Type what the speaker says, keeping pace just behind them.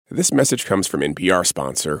This message comes from NPR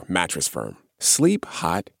sponsor Mattress Firm. Sleep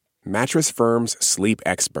hot. Mattress Firm's sleep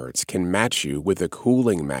experts can match you with a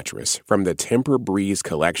cooling mattress from the Tempur-Breeze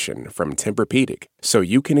collection from Tempur-Pedic, so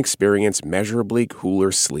you can experience measurably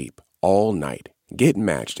cooler sleep all night. Get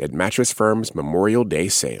matched at Mattress Firm's Memorial Day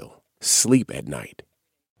sale. Sleep at night.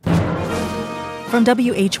 From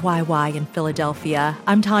WHYY in Philadelphia,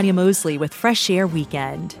 I'm Tanya Mosley with Fresh Air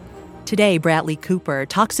Weekend. Today, Bradley Cooper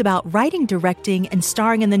talks about writing, directing, and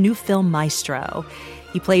starring in the new film Maestro.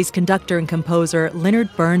 He plays conductor and composer Leonard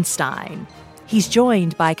Bernstein. He's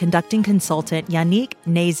joined by conducting consultant Yannick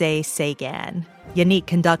Nézet-Séguin. Yannick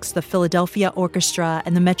conducts the Philadelphia Orchestra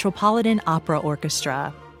and the Metropolitan Opera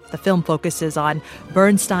Orchestra. The film focuses on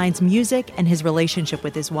Bernstein's music and his relationship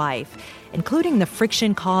with his wife, including the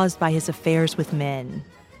friction caused by his affairs with men.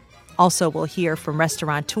 Also, we'll hear from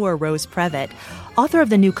restaurateur Rose Previtt, author of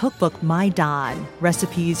the new cookbook My Don,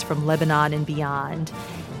 Recipes from Lebanon and Beyond.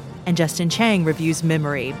 And Justin Chang reviews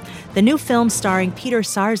Memory, the new film starring Peter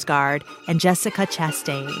Sarsgaard and Jessica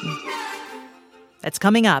Chastain. That's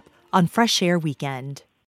coming up on Fresh Air Weekend.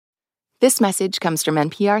 This message comes from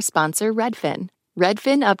NPR sponsor Redfin.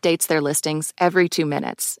 Redfin updates their listings every 2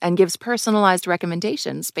 minutes and gives personalized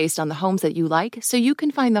recommendations based on the homes that you like, so you can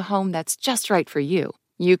find the home that's just right for you.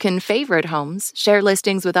 You can favorite homes, share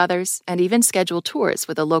listings with others, and even schedule tours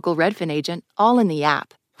with a local Redfin agent, all in the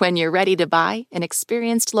app. When you're ready to buy, an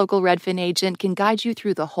experienced local Redfin agent can guide you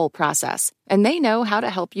through the whole process, and they know how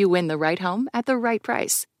to help you win the right home at the right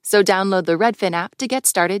price. So download the Redfin app to get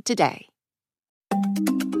started today.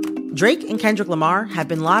 Drake and Kendrick Lamar have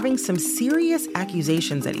been lobbing some serious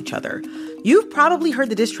accusations at each other. You've probably heard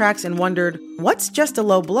the diss tracks and wondered, what's just a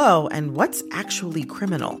low blow and what's actually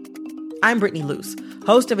criminal? I'm Brittany Luce,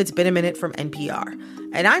 host of It's Been a Minute from NPR,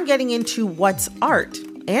 and I'm getting into what's art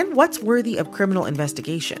and what's worthy of criminal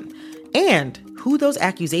investigation, and who those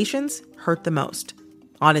accusations hurt the most.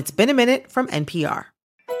 On It's Been a Minute from NPR.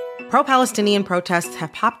 Pro-Palestinian protests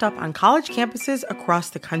have popped up on college campuses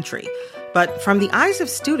across the country. But from the eyes of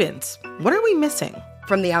students, what are we missing?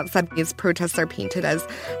 From the outside, these protests are painted as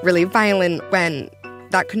really violent when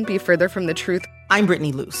that couldn't be further from the truth. I'm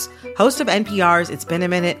Brittany Luce, host of NPR's It's Been a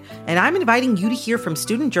Minute, and I'm inviting you to hear from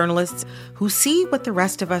student journalists who see what the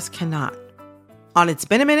rest of us cannot. On It's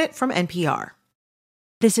Been a Minute from NPR.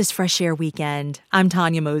 This is Fresh Air Weekend. I'm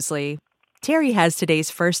Tanya Mosley. Terry has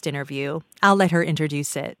today's first interview. I'll let her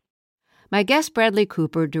introduce it. My guest Bradley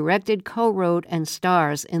Cooper directed, co-wrote, and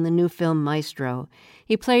stars in the new film Maestro.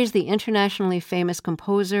 He plays the internationally famous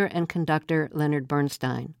composer and conductor Leonard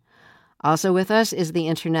Bernstein. Also with us is the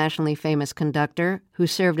internationally famous conductor who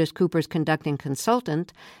served as Cooper's conducting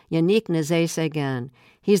consultant, Yannick Nézet-Séguin.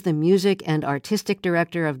 He's the music and artistic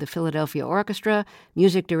director of the Philadelphia Orchestra,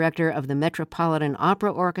 music director of the Metropolitan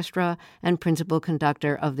Opera Orchestra, and principal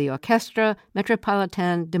conductor of the Orchestre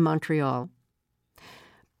Métropolitain de Montréal.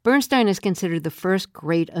 Bernstein is considered the first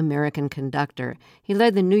great American conductor. He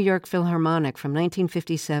led the New York Philharmonic from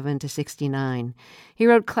 1957 to 69. He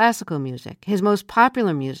wrote classical music. His most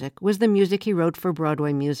popular music was the music he wrote for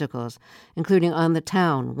Broadway musicals, including On the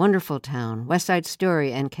Town, Wonderful Town, West Side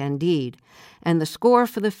Story, and Candide, and the score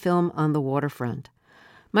for the film On the Waterfront.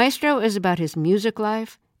 Maestro is about his music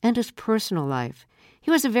life and his personal life. He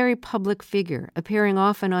was a very public figure, appearing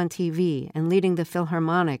often on TV and leading the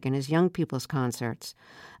Philharmonic in his young people's concerts.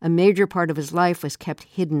 A major part of his life was kept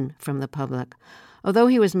hidden from the public. Although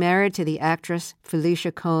he was married to the actress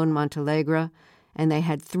Felicia Cohn Montalegre, and they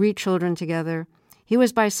had 3 children together, he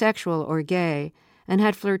was bisexual or gay and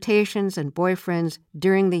had flirtations and boyfriends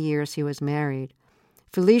during the years he was married.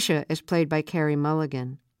 Felicia is played by Carey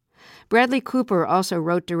Mulligan. Bradley Cooper also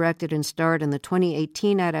wrote, directed, and starred in the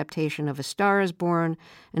 2018 adaptation of A Star is Born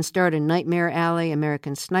and starred in Nightmare Alley,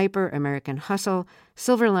 American Sniper, American Hustle,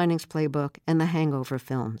 Silver Linings Playbook, and the Hangover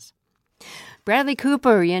films. Bradley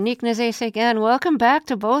Cooper, Yannick Nézet-Séguin, welcome back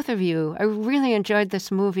to both of you. I really enjoyed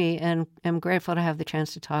this movie and am grateful to have the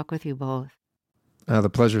chance to talk with you both. The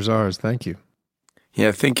pleasure's ours. Thank you.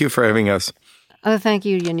 Yeah, thank you for having us. Oh, thank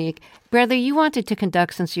you, Yannick. Bradley, you wanted to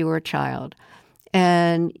conduct since you were a child.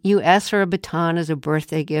 And you asked for a baton as a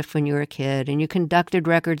birthday gift when you were a kid, and you conducted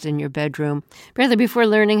records in your bedroom. Bradley, before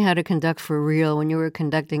learning how to conduct for real, when you were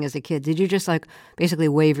conducting as a kid, did you just basically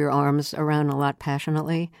wave your arms around a lot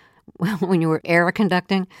passionately when you were air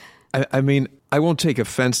conducting? I mean, I won't take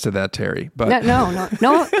offense to that, Terry, but no.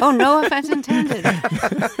 Oh, no offense intended.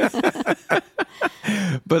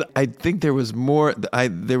 But I think there was more.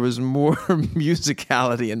 There was more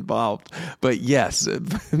musicality involved. But yes,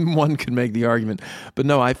 one could make the argument. But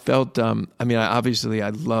no, I felt. I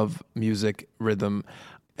love music, rhythm,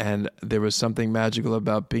 and there was something magical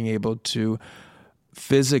about being able to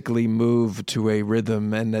physically move to a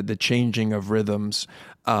rhythm and the changing of rhythms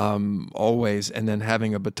always, and then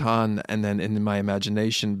having a baton, and then in my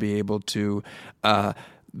imagination be able to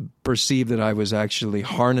perceive that I was actually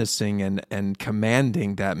harnessing and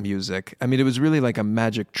commanding that music. I mean, it was really like a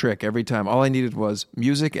magic trick every time. All I needed was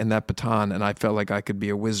music and that baton, and I felt like I could be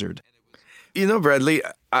a wizard. You know, Bradley,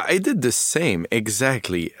 I did the same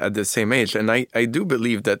exactly at the same age. And I do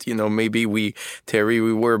believe that, maybe we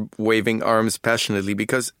were waving arms passionately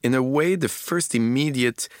because in a way, the first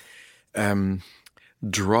immediate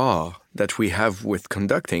draw that we have with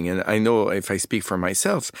conducting, and I know if I speak for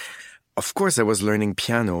myself, of course I was learning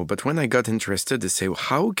piano, but when I got interested to say,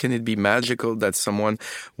 how can it be magical that someone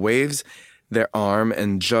waves their arm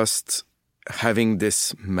and just having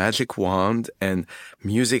this magic wand and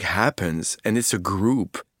music happens and it's a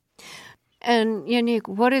group. And Yannick,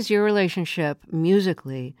 what is your relationship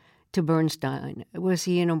musically to Bernstein? Was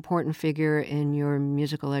he an important figure in your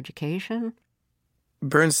musical education?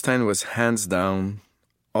 Bernstein was hands down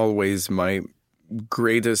always my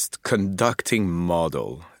greatest conducting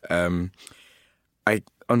model. I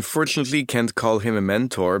unfortunately can't call him a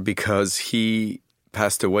mentor because he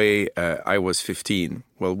passed away. I was 15.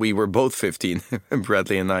 Well, we were both 15,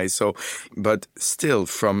 Bradley and I. So, but still,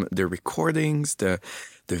 from the recordings, the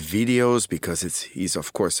videos, because he's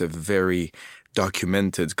of course a very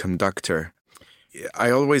documented conductor.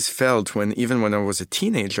 I always felt even when I was a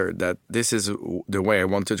teenager that this is the way I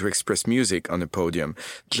wanted to express music on a podium.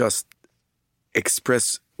 Just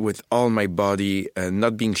express with all my body,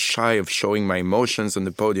 not being shy of showing my emotions on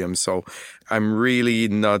the podium. So I'm really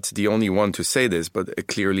not the only one to say this, but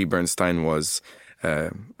clearly Bernstein was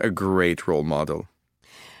a great role model.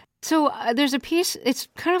 So there's a piece, it's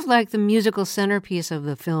kind of like the musical centerpiece of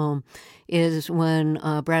the film is when,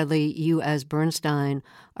 Bradley, you as Bernstein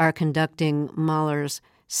are conducting Mahler's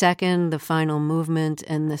second, the final movement,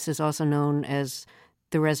 and this is also known as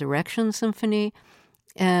the Resurrection Symphony.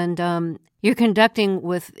 And you're conducting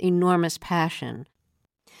with enormous passion.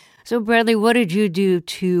 So, Bradley, what did you do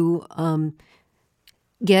to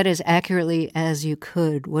get as accurately as you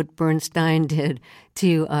could what Bernstein did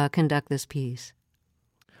to conduct this piece?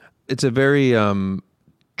 It's a very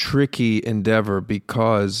tricky endeavor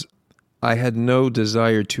because I had no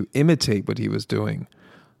desire to imitate what he was doing,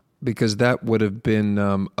 because that would have been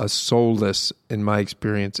a soulless, in my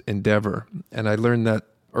experience, endeavor. And I learned that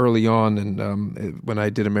early on, and when I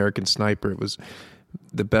did American Sniper, it was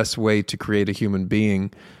the best way to create a human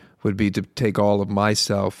being would be to take all of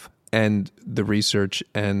myself and the research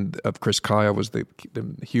and of Chris Kyle was the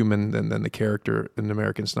human, and then the character in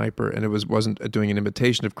American Sniper. And it wasn't doing an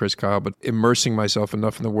imitation of Chris Kyle, but immersing myself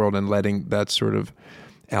enough in the world and letting that sort of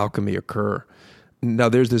alchemy occur. Now,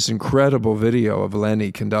 there's this incredible video of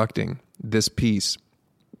Lenny conducting this piece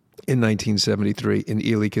in 1973 in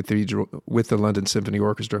Ely Cathedral with the London Symphony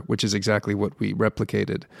Orchestra, which is exactly what we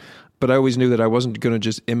replicated. But I always knew that I wasn't going to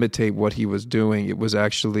just imitate what he was doing. It was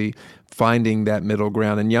actually finding that middle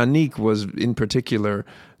ground. And Yannick was, in particular,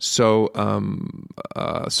 so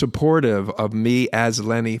supportive of me as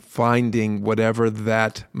Lenny finding whatever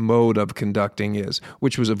that mode of conducting is,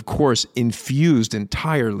 which was, of course, infused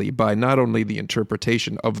entirely by not only the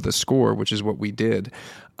interpretation of the score, which is what we did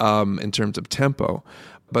in terms of tempo,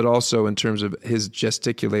 but also in terms of his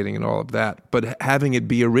gesticulating and all of that, but having it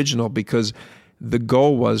be original, because the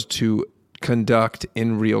goal was to conduct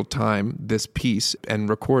in real time this piece and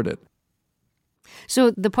record it.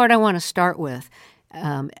 So the part I want to start with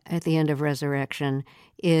at the end of Resurrection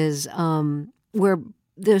is where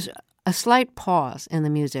there's a slight pause in the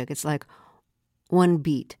music. It's like one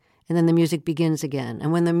beat, and then the music begins again.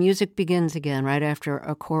 And when the music begins again, right after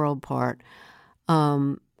a choral part,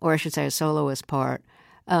 or I should say a soloist part,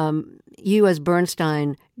 you as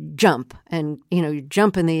Bernstein jump and, you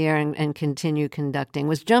jump in the air and continue conducting.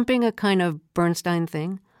 Was jumping a kind of Bernstein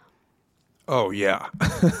thing? Oh, yeah.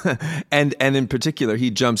 and in particular,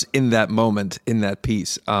 he jumps in that moment, in that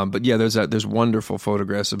piece. But yeah, there's wonderful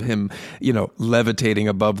photographs of him, levitating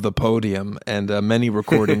above the podium, and many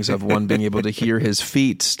recordings of one being able to hear his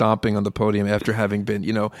feet stomping on the podium after having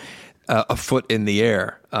been, a foot in the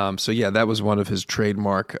air. So yeah, that was one of his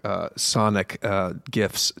trademark sonic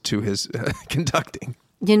gifts to his conducting.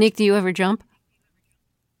 Yannick, do you ever jump?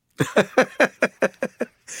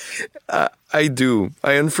 I do.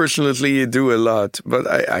 I unfortunately do a lot, but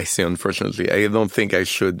I say unfortunately. I don't think I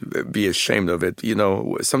should be ashamed of it.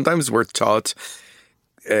 Sometimes we're taught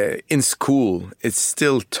in school, it's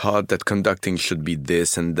still taught that conducting should be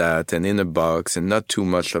this and that and in a box and not too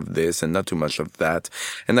much of this and not too much of that.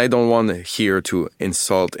 And I don't want here to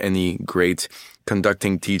insult any great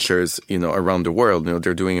conducting teachers, around the world.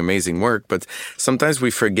 They're doing amazing work, but sometimes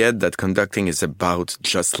we forget that conducting is about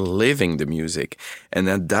just living the music. And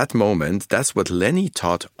at that moment, that's what Lenny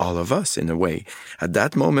taught all of us in a way. At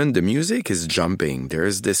that moment, the music is jumping.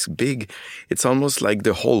 There's this it's almost like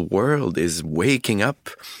the whole world is waking up.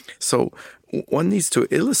 So one needs to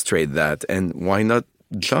illustrate that, and why not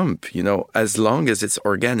jump, as long as it's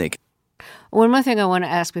organic. One more thing I want to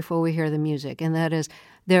ask before we hear the music, and that is,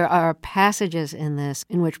 there are passages in this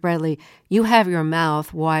in which, Bradley, you have your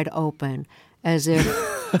mouth wide open as if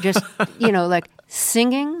just, like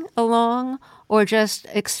singing along or just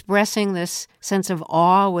expressing this sense of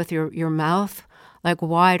awe with your mouth, like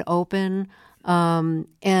wide open. Yannick,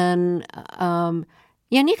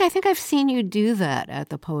 I think I've seen you do that at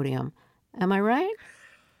the podium. Am I right?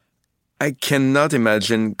 I cannot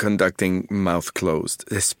imagine conducting mouth closed,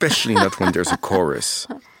 especially not when there's a chorus.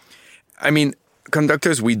 I mean,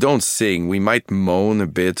 conductors, we don't sing. We might moan a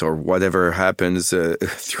bit or whatever happens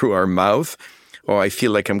through our mouth. Oh, I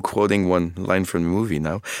feel like I'm quoting one line from the movie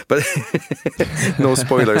now, but no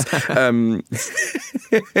spoilers.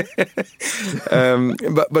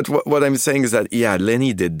 But what I'm saying is that,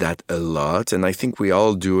 Lenny did that a lot. And I think we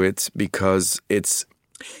all do it because it's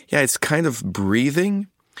kind of breathing.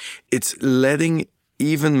 It's letting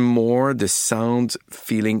even more the sound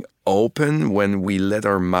feeling open when we let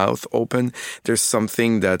our mouth open. There's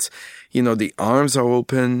something that, the arms are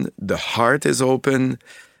open, the heart is open,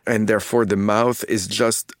 and therefore the mouth is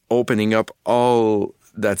just opening up all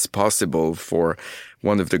that's possible for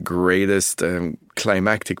one of the greatest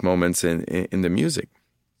climactic moments in the music.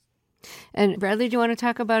 And Bradley, do you want to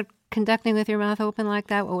talk about conducting with your mouth open like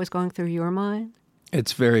that? What was going through your mind?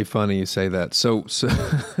 It's very funny you say that. So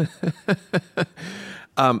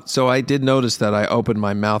I did notice that I opened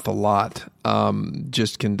my mouth a lot,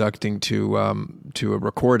 just conducting to a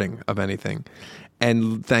recording of anything,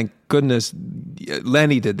 and thank goodness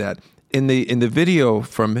Lenny did that. In the video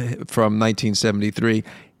from 1973,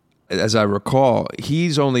 as I recall,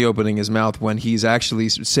 he's only opening his mouth when he's actually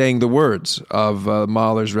saying the words of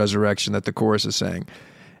Mahler's Resurrection that the chorus is saying,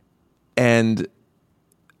 and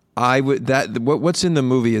what's in the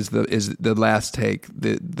movie is the last take.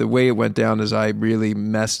 The way it went down is I really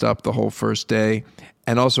messed up the whole first day,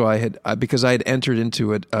 and also because I had entered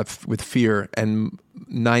into it with fear, and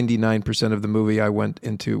 99% of the movie I went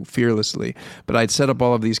into fearlessly. But I'd set up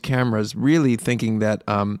all of these cameras, really thinking that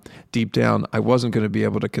deep down I wasn't going to be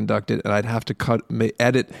able to conduct it, and I'd have to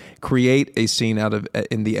create a scene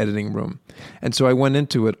in the editing room. And so I went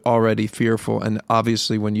into it already fearful, and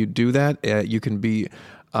obviously when you do that, you can be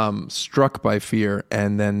struck by fear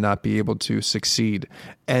and then not be able to succeed.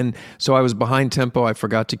 And so I was behind tempo. I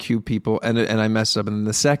forgot to cue people, and I messed up. And then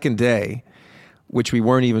the second day, which we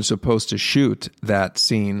weren't even supposed to shoot that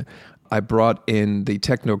scene, I brought in the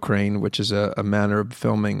techno crane, which is a manner of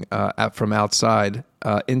filming from outside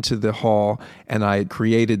into the hall, and I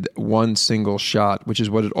created one single shot, which is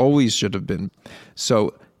what it always should have been.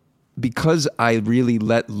 So because I really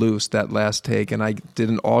let loose that last take, and I did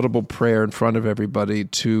an audible prayer in front of everybody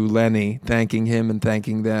to Lenny, thanking him and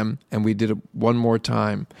thanking them, and we did it one more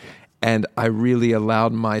time, and I really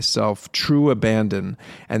allowed myself true abandon,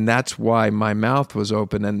 and that's why my mouth was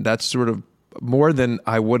open, and that's sort of more than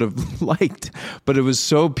I would have liked, but it was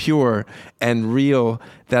so pure and real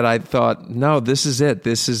that I thought, no, this is it,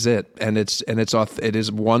 and it is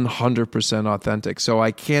 100% authentic. So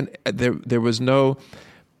I can't. There was no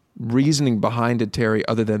reasoning behind it, Terry,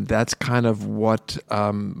 other than that's kind of what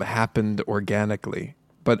happened organically.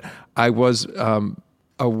 But I was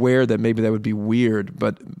aware that maybe that would be weird,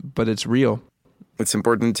 but it's real. It's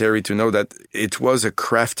important, Terry, to know that it was a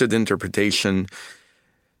crafted interpretation,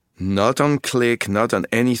 not on click, not on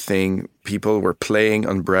anything. People were playing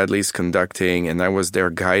on Bradley's conducting, and I was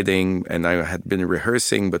there guiding, and I had been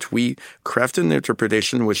rehearsing, but we crafted an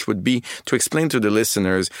interpretation which would be to explain to the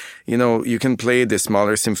listeners, you can play this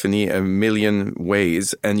Mahler symphony a million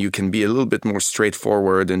ways, and you can be a little bit more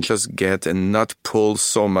straightforward and just get and not pull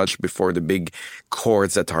so much before the big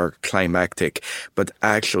chords that are climactic. But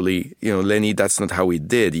actually, Lenny, that's not how he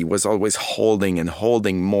did. He was always holding and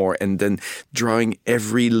holding more, and then drawing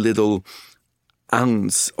every little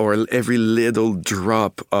ounce or every little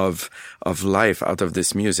drop of life out of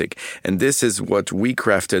this music. And this is what we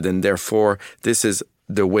crafted, and therefore this is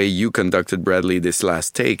the way you conducted, Bradley, this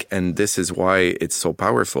last take, and this is why it's so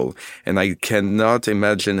powerful. And I cannot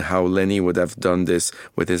imagine how Lenny would have done this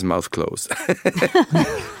with his mouth closed.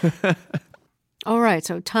 All right,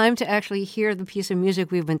 so time to actually hear the piece of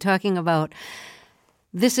music we've been talking about.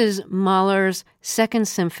 This is Mahler's Second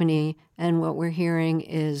Symphony, and what we're hearing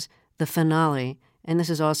is the finale. and this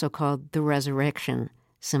is also called the Resurrection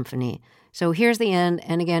Symphony. So here's the end,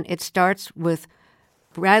 and again, it starts with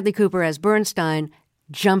Bradley Cooper as Bernstein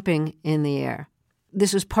jumping in the air.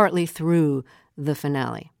 This was partly through the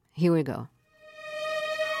finale. Here we go.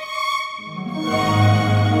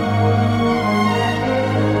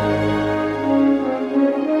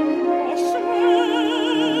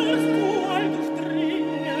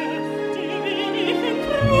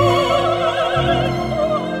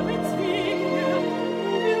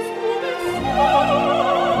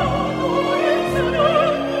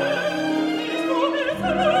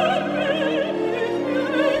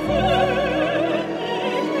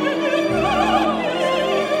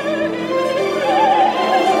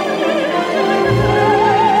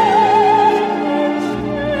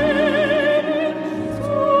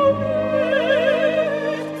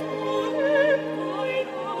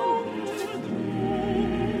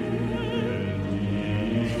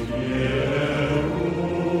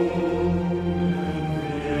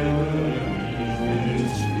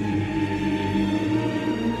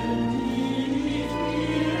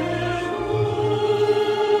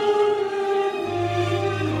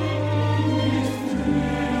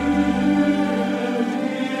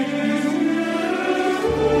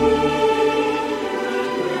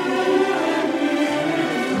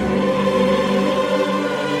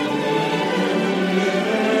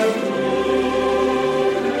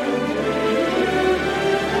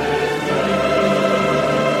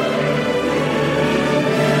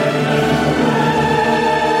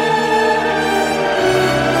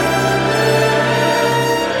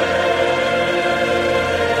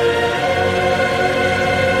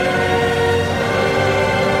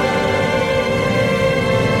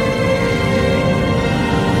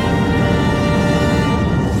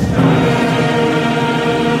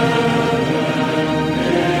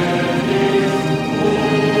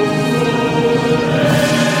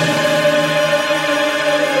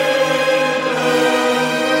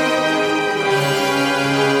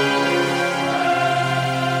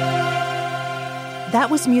 That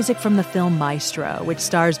was music from the film Maestro, which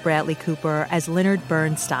stars Bradley Cooper as Leonard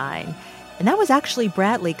Bernstein. And that was actually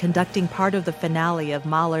Bradley conducting part of the finale of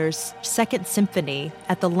Mahler's Second Symphony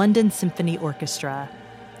at the London Symphony Orchestra.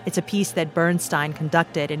 It's a piece that Bernstein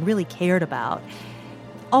conducted and really cared about.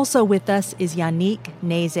 Also with us is Yannick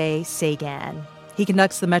Nézet-Séguin. He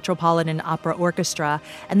conducts the Metropolitan Opera Orchestra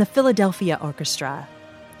and the Philadelphia Orchestra.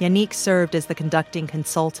 Yannick served as the conducting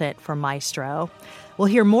consultant for Maestro. We'll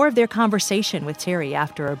hear more of their conversation with Terry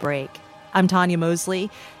after a break. I'm Tanya Mosley,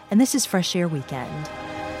 and this is Fresh Air Weekend.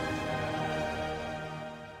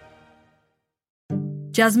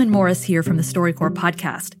 Jasmine Morris here from the StoryCorps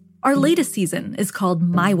podcast. Our latest season is called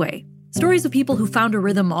My Way. Stories of people who found a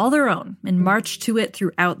rhythm all their own and marched to it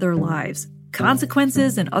throughout their lives.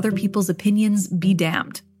 Consequences and other people's opinions be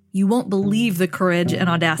damned. You won't believe the courage and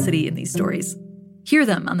audacity in these stories. Hear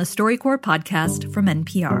them on the StoryCorps podcast from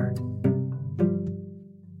NPR.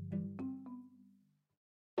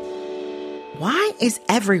 Why is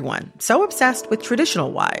everyone so obsessed with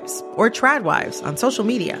traditional wives or trad wives on social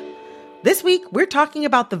media? This week, we're talking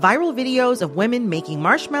about the viral videos of women making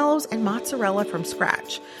marshmallows and mozzarella from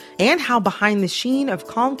scratch, and how behind the sheen of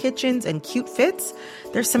calm kitchens and cute fits,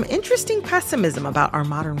 there's some interesting pessimism about our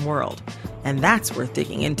modern world. And that's worth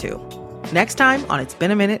digging into. Next time on It's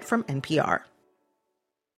Been a Minute from NPR.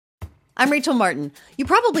 I'm Rachel Martin. You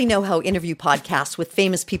probably know how interview podcasts with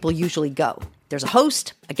famous people usually go. There's a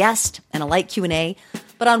host, a guest, and a light Q&A.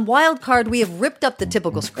 But on Wildcard, we have ripped up the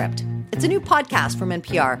typical script. It's a new podcast from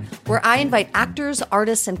NPR where I invite actors,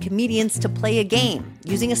 artists, and comedians to play a game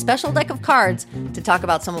using a special deck of cards to talk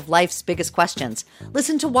about some of life's biggest questions.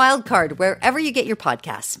 Listen to Wildcard wherever you get your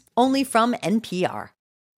podcasts, only from NPR.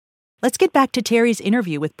 Let's get back to Terry's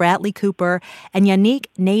interview with Bradley Cooper and Yannick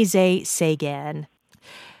Nézet-Séguin.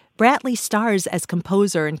 Bradley stars as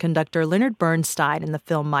composer and conductor Leonard Bernstein in the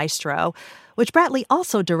film Maestro, which Bradley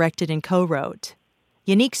also directed and co-wrote.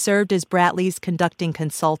 Yannick served as Bradley's conducting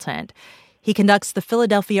consultant. He conducts the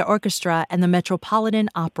Philadelphia Orchestra and the Metropolitan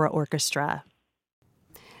Opera Orchestra.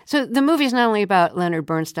 So the movie is not only about Leonard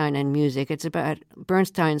Bernstein and music, it's about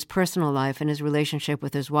Bernstein's personal life and his relationship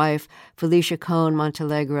with his wife, Felicia Cohn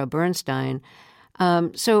Montalegre Bernstein.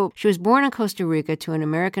 So she was born in Costa Rica to an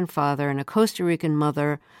American father and a Costa Rican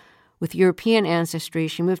mother with European ancestry.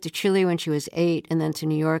 She moved to Chile when she was 8 and then to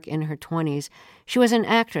New York in her 20s. She was an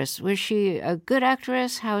actress. Was she a good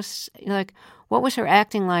actress? What was her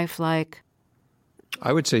acting life like?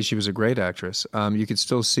 I would say she was a great actress. You could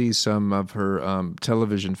still see some of her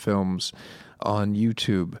television films on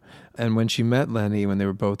YouTube. And when she met Lenny, when they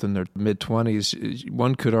were both in their mid-20s,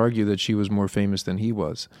 one could argue that she was more famous than he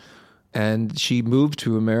was. And she moved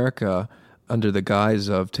to America under the guise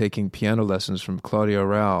of taking piano lessons from Claudio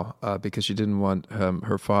Rao because she didn't want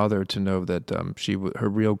her father to know that her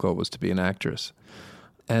real goal was to be an actress.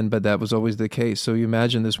 But that was always the case. So you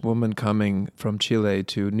imagine this woman coming from Chile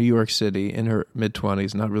to New York City in her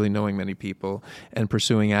mid-20s, not really knowing many people, and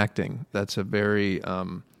pursuing acting. That's a very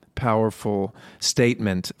powerful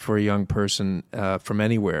statement for a young person from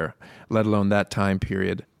anywhere, let alone that time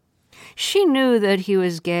period. She knew that he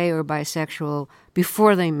was gay or bisexual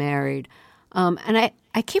before they married. And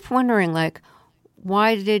I keep wondering,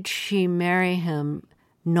 why did she marry him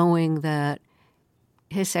knowing that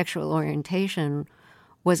his sexual orientation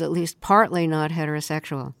was at least partly not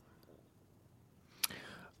heterosexual?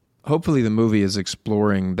 Hopefully the movie is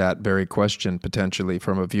exploring that very question potentially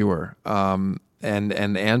from a viewer and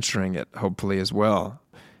answering it, hopefully, as well.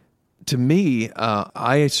 To me,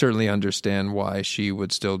 I certainly understand why she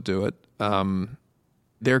would still do it.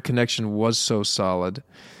 Their connection was so solid,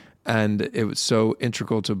 and it was so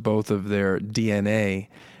integral to both of their DNA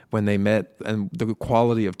when they met, and the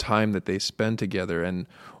quality of time that they spend together and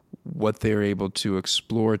what they're able to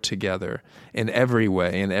explore together in every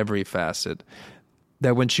way, in every facet,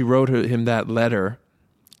 that when she wrote him that letter,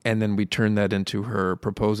 and then we turned that into her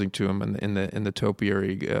proposing to him in the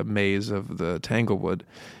topiary maze of the Tanglewood,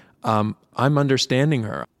 I'm understanding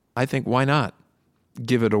her. I think, why not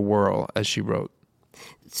give it a whirl, as she wrote.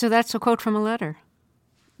 So that's a quote from a letter.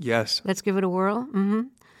 Yes. Let's give it a whirl? Mm-hmm.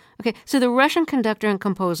 Okay, so the Russian conductor and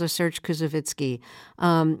composer Serge Koussevitzky,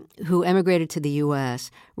 who emigrated to the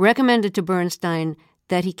U.S., recommended to Bernstein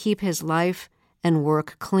that he keep his life and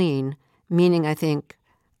work clean, meaning, I think,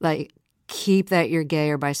 keep that you're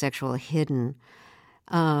gay or bisexual hidden,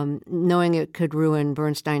 knowing it could ruin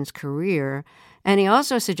Bernstein's career. And he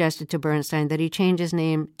also suggested to Bernstein that he change his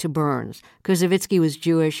name to Burns. Koussevitzky was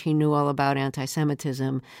Jewish, he knew all about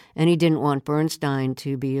anti-Semitism, and he didn't want Bernstein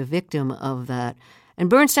to be a victim of that. And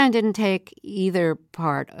Bernstein didn't take either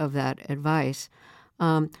part of that advice.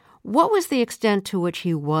 What was the extent to which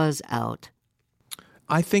he was out?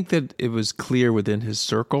 I think that it was clear within his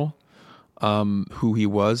circle who he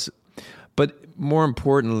was. But more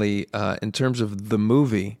importantly, in terms of the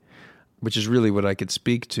movie, which is really what I could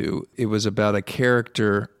speak to, it was about a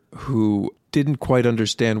character who didn't quite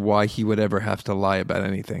understand why he would ever have to lie about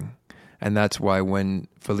anything. And that's why when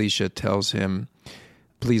Felicia tells him,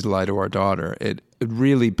 please lie to our daughter, it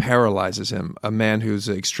really paralyzes him. A man who's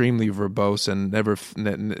extremely verbose and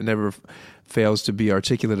never fails to be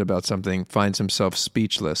articulate about something finds himself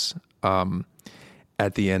speechless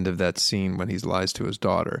at the end of that scene when he lies to his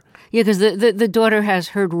daughter. Yeah, because the daughter has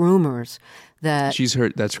heard rumors that she's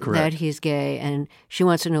heard. That's correct. That he's gay, and she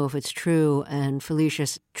wants to know if it's true. And Felicia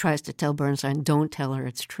tries to tell Bernstein, "Don't tell her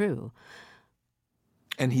it's true."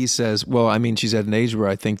 And he says, "Well, I mean, she's at an age where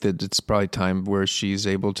I think that it's probably time where she's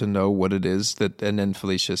able to know what it is that." And then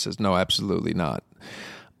Felicia says, "No, absolutely not.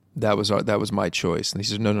 That was my choice." And he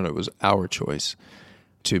says, "No, it was our choice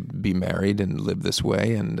to be married and live this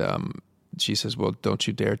way." And she says, "Well, don't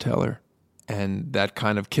you dare tell her." And that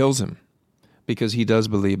kind of kills him, because he does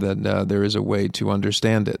believe that there is a way to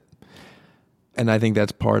understand it. And I think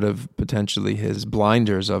that's part of potentially his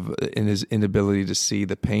blinders in his inability to see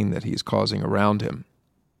the pain that he's causing around him.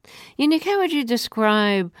 Nick, how would you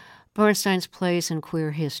describe Bernstein's place in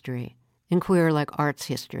queer history, in queer arts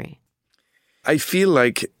history? I feel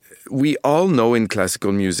like we all know in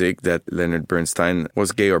classical music that Leonard Bernstein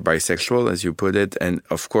was gay or bisexual, as you put it. And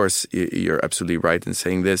of course, you're absolutely right in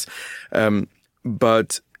saying this.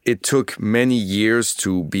 But it took many years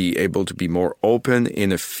to be able to be more open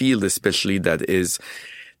in a field, especially that is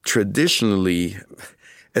traditionally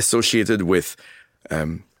associated with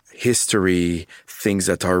history, things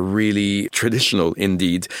that are really traditional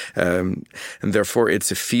indeed. And therefore,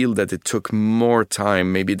 it's a field that it took more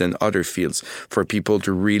time, maybe than other fields, for people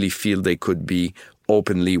to really feel they could be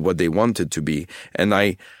openly what they wanted to be. And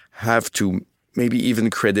I have to maybe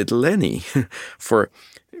even credit Lenny for,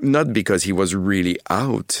 not because he was really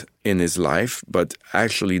out in his life, but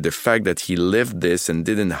actually the fact that he lived this and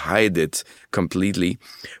didn't hide it completely,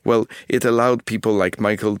 well, it allowed people like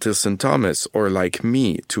Michael Tilson Thomas or like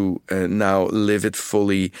me to now live it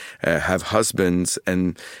fully, have husbands.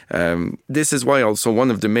 And this is why also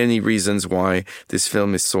one of the many reasons why this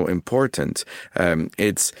film is so important.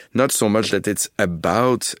 It's not so much that it's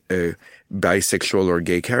about bisexual or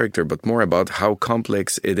gay character, but more about how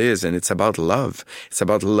complex it is. And it's about love. It's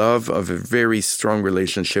about love of a very strong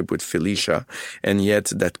relationship with Felicia, and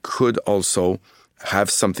yet that could also have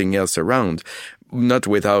something else around, not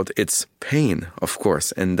without its pain, of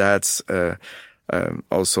course. And that's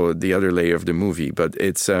also the other layer of the movie. But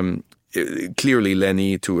it's clearly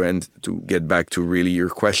Lenny, to get back to really your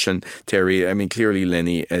question, Terry, I mean, clearly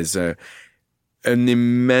Lenny is an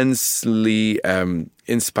immensely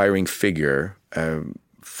inspiring figure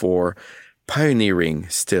for pioneering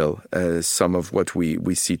still some of what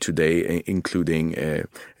we see today, including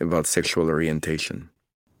about sexual orientation.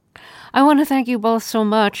 I want to thank you both so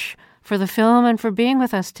much for the film and for being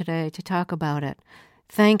with us today to talk about it.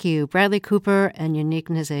 Thank you, Bradley Cooper and Yannick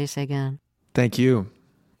Nézet-Séguin. Thank you.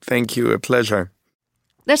 Thank you. A pleasure.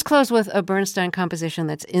 Let's close with a Bernstein composition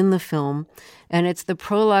that's in the film, and it's the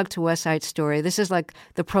prologue to West Side Story. This is like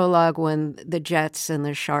the prologue when the Jets and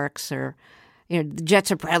the Sharks are, the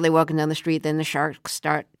Jets are proudly walking down the street, then the Sharks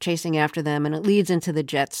start chasing after them, and it leads into the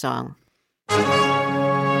Jets song.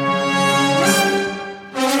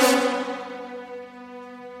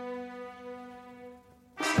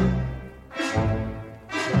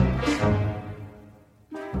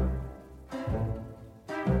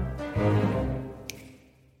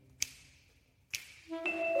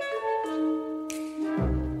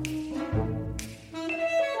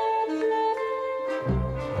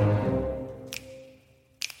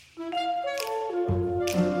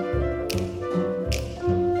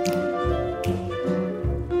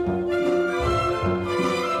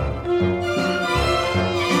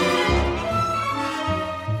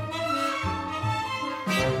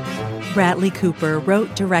 Bradley Cooper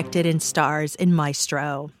wrote, directed, and stars in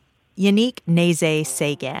Maestro. Yannick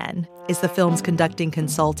Nézet-Séguin is the film's conducting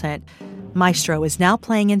consultant. Maestro is now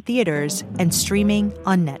playing in theaters and streaming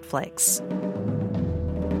on Netflix.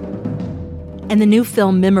 In the new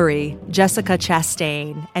film Memory, Jessica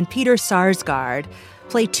Chastain and Peter Sarsgaard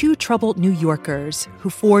play two troubled New Yorkers who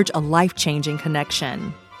forge a life-changing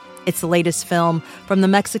connection. It's the latest film from the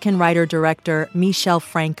Mexican writer-director Michel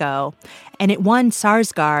Franco, and it won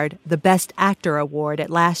Sarsgaard the Best Actor award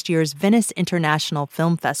at last year's Venice International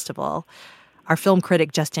Film Festival. Our film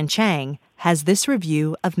critic Justin Chang has this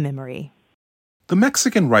review of Memory. The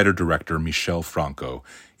Mexican writer-director Michel Franco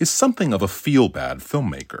is something of a feel-bad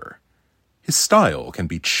filmmaker. His style can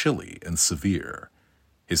be chilly and severe.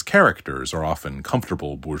 His characters are often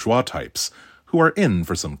comfortable bourgeois types who are in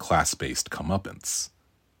for some class-based comeuppance.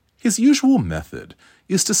 His usual method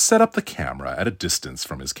is to set up the camera at a distance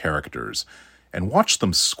from his characters and watch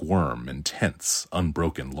them squirm in tense,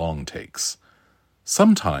 unbroken long takes.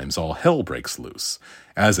 Sometimes all hell breaks loose,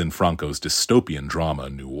 as in Franco's dystopian drama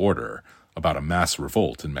New Order, about a mass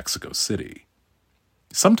revolt in Mexico City.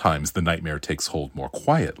 Sometimes the nightmare takes hold more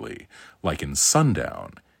quietly, like in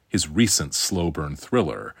Sundown, his recent slow-burn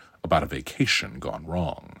thriller about a vacation gone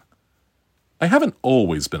wrong. I haven't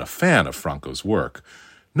always been a fan of Franco's work,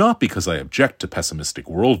 not because I object to pessimistic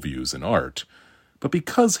worldviews in art, but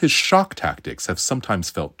because his shock tactics have sometimes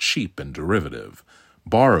felt cheap and derivative,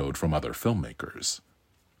 borrowed from other filmmakers.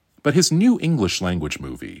 But his new English-language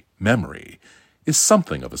movie, Memory, is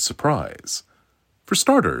something of a surprise. For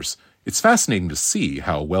starters, it's fascinating to see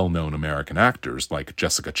how well-known American actors like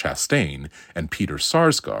Jessica Chastain and Peter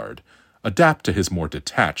Sarsgaard adapt to his more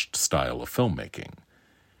detached style of filmmaking.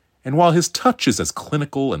 And while his touch is as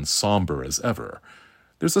clinical and somber as ever,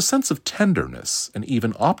 there's a sense of tenderness and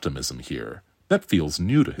even optimism here that feels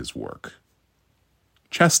new to his work.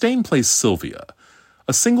 Chastain plays Sylvia,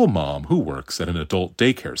 a single mom who works at an adult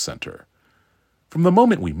daycare center. From the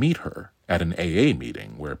moment we meet her, at an AA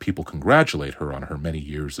meeting where people congratulate her on her many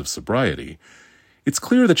years of sobriety, it's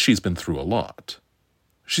clear that she's been through a lot.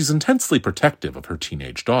 She's intensely protective of her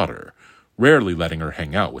teenage daughter, rarely letting her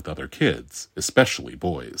hang out with other kids, especially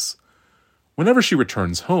boys. Whenever she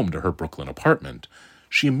returns home to her Brooklyn apartment,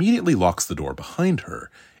 she immediately locks the door behind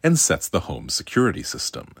her and sets the home's security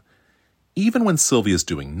system. Even when Sylvia's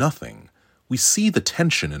doing nothing, we see the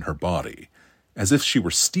tension in her body, as if she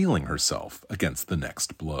were steeling herself against the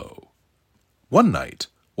next blow. One night,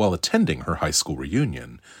 while attending her high school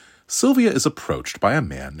reunion, Sylvia is approached by a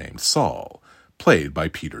man named Saul, played by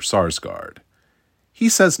Peter Sarsgaard. He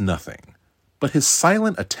says nothing, but his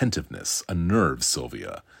silent attentiveness unnerves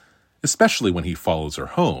Sylvia, especially when he follows her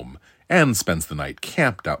home and spends the night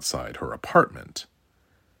camped outside her apartment.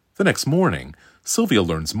 The next morning, Sylvia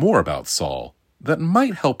learns more about Saul that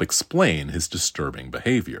might help explain his disturbing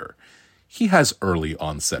behavior. He has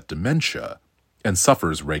early-onset dementia and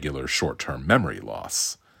suffers regular short-term memory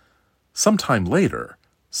loss. Sometime later,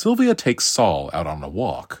 Sylvia takes Saul out on a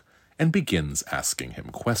walk and begins asking him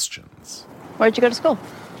questions. Where'd you go to school?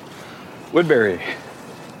 Woodbury.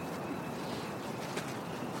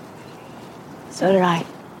 So did I.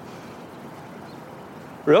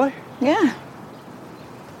 Really? Yeah.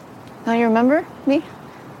 Don't you remember me?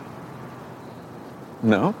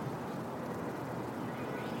 No.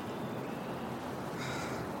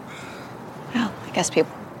 guess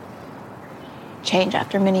people change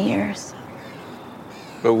after many years.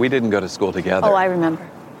 But we didn't go to school together. Oh, I remember.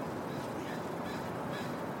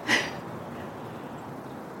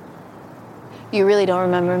 You really don't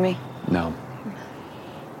remember me? No.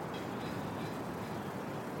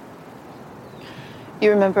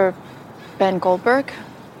 You remember Ben Goldberg?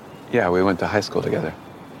 Yeah, we went to high school together.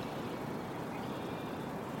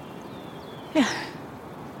 Yeah.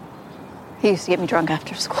 He used to get me drunk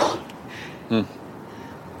after school.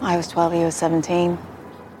 I was 12, he was 17.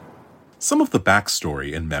 Some of the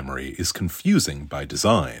backstory in Memory is confusing by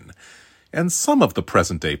design, and some of the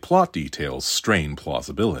present-day plot details strain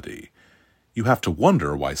plausibility. You have to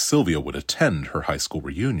wonder why Sylvia would attend her high school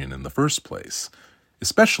reunion in the first place,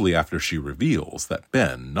 especially after she reveals that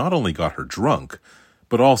Ben not only got her drunk,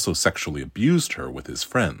 but also sexually abused her with his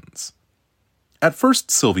friends. At first,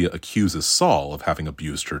 Sylvia accuses Saul of having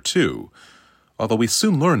abused her too, although we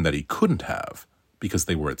soon learn that he couldn't have, because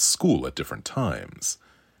they were at school at different times.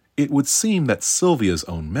 It would seem that Sylvia's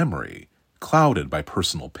own memory, clouded by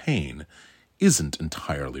personal pain, isn't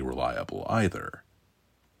entirely reliable either.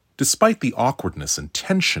 Despite the awkwardness and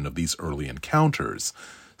tension of these early encounters,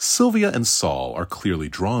 Sylvia and Saul are clearly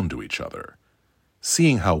drawn to each other.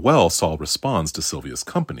 Seeing how well Saul responds to Sylvia's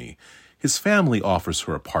company, his family offers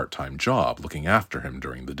her a part-time job looking after him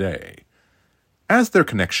during the day. As their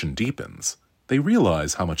connection deepens, they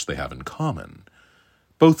realize how much they have in common.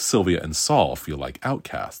 Both Sylvia and Saul feel like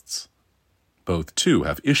outcasts. Both, too,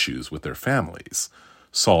 have issues with their families.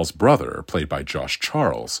 Saul's brother, played by Josh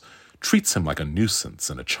Charles, treats him like a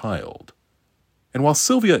nuisance and a child. And while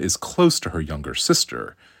Sylvia is close to her younger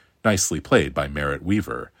sister, nicely played by Merritt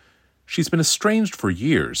Weaver, she's been estranged for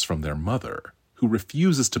years from their mother, who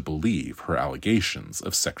refuses to believe her allegations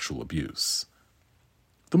of sexual abuse.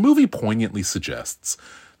 The movie poignantly suggests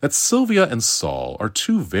that Sylvia and Saul are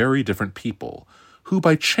two very different people who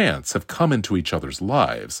by chance have come into each other's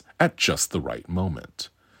lives at just the right moment.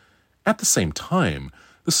 At the same time,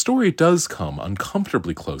 the story does come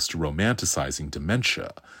uncomfortably close to romanticizing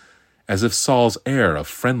dementia, as if Saul's air of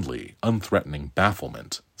friendly, unthreatening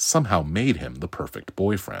bafflement somehow made him the perfect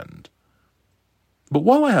boyfriend. But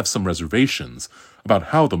while I have some reservations about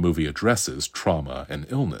how the movie addresses trauma and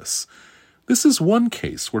illness, this is one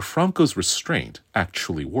case where Franco's restraint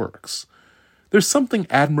actually works. There's something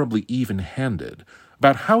admirably even-handed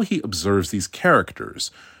about how he observes these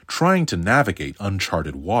characters trying to navigate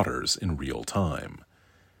uncharted waters in real time.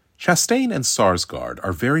 Chastain and Sarsgaard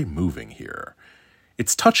are very moving here.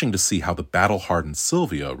 It's touching to see how the battle-hardened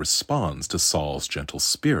Sylvia responds to Saul's gentle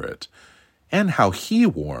spirit, and how he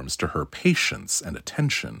warms to her patience and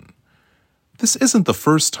attention. This isn't the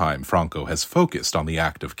first time Franco has focused on the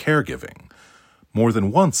act of caregiving. More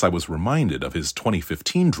than once I was reminded of his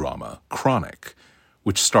 2015 drama, Chronic,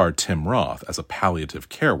 which starred Tim Roth as a palliative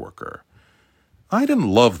care worker. I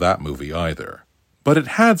didn't love that movie either, but it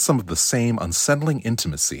had some of the same unsettling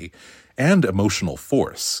intimacy and emotional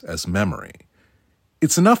force as Memory.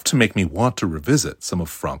 It's enough to make me want to revisit some of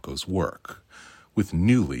Franco's work with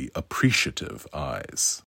newly appreciative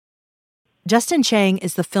eyes. Justin Chang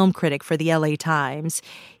is the film critic for the LA Times.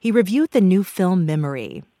 He reviewed the new film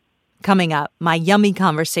Memory. Coming up, my yummy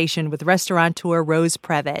conversation with restaurateur Rose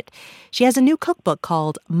Previtt. She has a new cookbook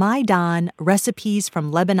called Maidan, Recipes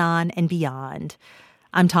from Lebanon and Beyond.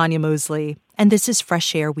 I'm Tanya Mosley, and this is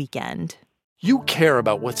Fresh Air Weekend. You care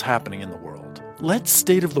about what's happening in the world. Let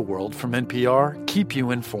State of the World from NPR keep you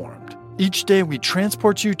informed. Each day, we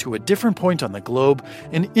transport you to a different point on the globe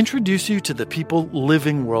and introduce you to the people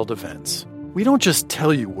living world events. We don't just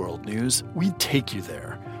tell you world news, we take you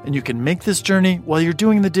there. And you can make this journey while you're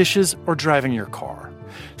doing the dishes or driving your car.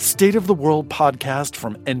 State of the World podcast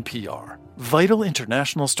from NPR. Vital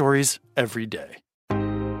international stories every day.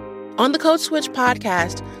 On the Code Switch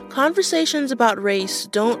podcast, conversations about race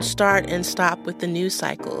don't start and stop with the news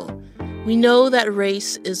cycle. We know that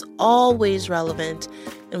race is always relevant,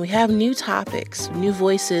 and we have new topics, new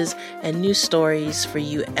voices, and new stories for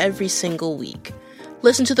you every single week.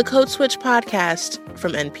 Listen to the Code Switch podcast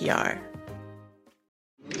from NPR.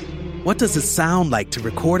 What does it sound like to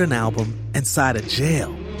record an album inside a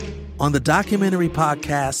jail? On the documentary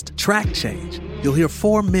podcast Track Change, you'll hear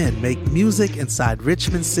 4 men make music inside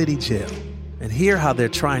Richmond City Jail and hear how they're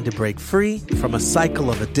trying to break free from a cycle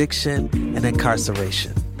of addiction and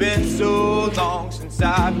incarceration. Been so long since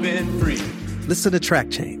I've been free. Listen to Track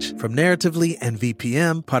Change from Narratively and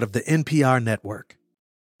VPM, part of the NPR network.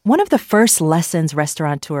 One of the first lessons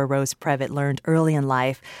restaurateur Rose Previtt learned early in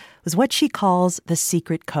life was what she calls the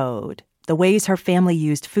secret code, the ways her family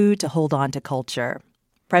used food to hold on to culture.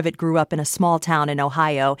 Previtt grew up in a small town in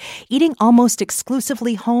Ohio, eating almost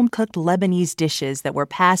exclusively home-cooked Lebanese dishes that were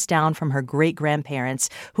passed down from her great-grandparents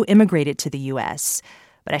who immigrated to the U.S.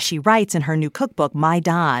 But as she writes in her new cookbook,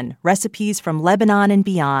 Maidan, Recipes from Lebanon and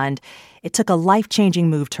Beyond, it took a life-changing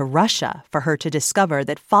move to Russia for her to discover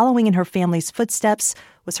that following in her family's footsteps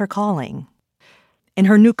was her calling. In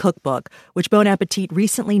her new cookbook, which Bon Appetit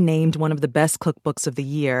recently named one of the best cookbooks of the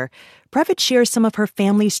year, Previtt shares some of her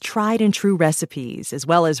family's tried-and-true recipes, as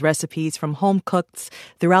well as recipes from home cooks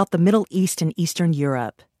throughout the Middle East and Eastern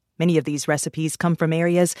Europe. Many of these recipes come from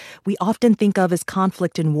areas we often think of as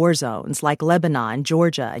conflict and war zones, like Lebanon,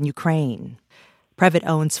 Georgia, and Ukraine. Previtt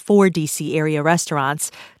owns 4 D.C. area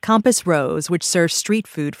restaurants, Compass Rose, which serves street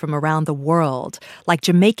food from around the world, like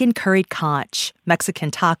Jamaican curried conch,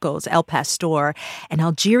 Mexican tacos, El Pastor, and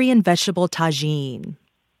Algerian vegetable tagine.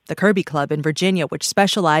 The Kirby Club in Virginia, which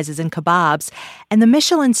specializes in kebabs, and the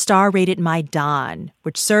Michelin star-rated Maidan,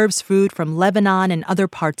 which serves food from Lebanon and other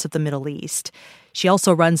parts of the Middle East. She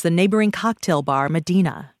also runs the neighboring cocktail bar,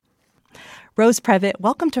 Medina. Rose Previtt,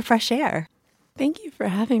 welcome to Fresh Air. Thank you for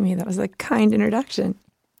having me. That was a kind introduction.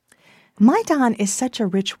 Maidan is such a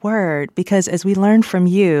rich word because, as we learned from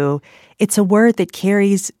you, it's a word that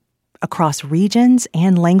carries across regions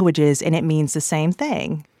and languages, and it means the same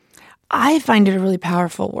thing. I find it a really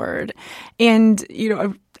powerful word. And,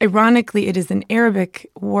 ironically, it is an Arabic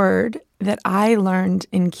word that I learned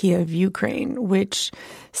in Kiev, Ukraine, which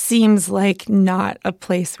seems like not a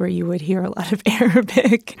place where you would hear a lot of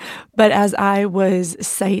Arabic. But as I was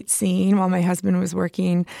sightseeing while my husband was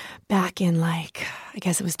working back in I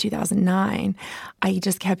guess it was 2009, I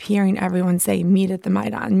just kept hearing everyone say, meet at the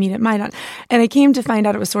Maidan, meet at Maidan. And I came to find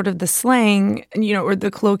out it was sort of the slang, or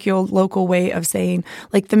the colloquial local way of saying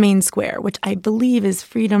the main square, which I believe is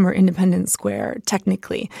Freedom or Independence Square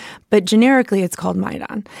technically. But generically, it's called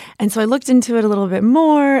Maidan. And so I looked into it a little bit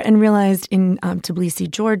more and realized in Tbilisi,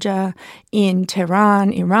 Georgia, in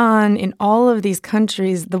Tehran, Iran, in all of these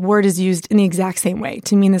countries, the word is used in the exact same way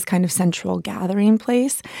to mean this kind of central gathering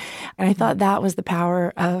place. And I thought that was the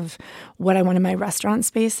power of what I wanted my restaurant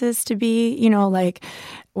spaces to be,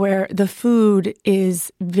 where the food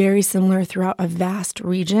is very similar throughout a vast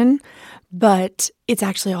region, but it's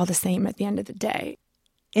actually all the same at the end of the day.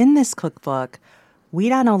 In this cookbook, we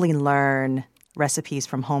not only learn recipes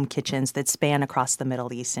from home kitchens that span across the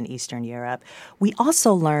Middle East and Eastern Europe, we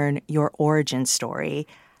also learn your origin story,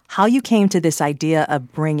 how you came to this idea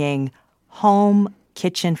of bringing home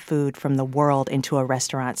kitchen food from the world into a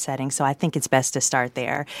restaurant setting. So I think it's best to start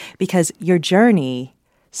there because your journey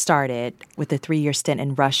started with a 3-year stint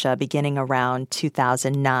in Russia beginning around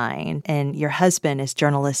 2009. And your husband is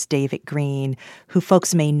journalist David Green, who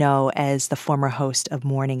folks may know as the former host of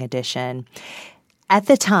Morning Edition. At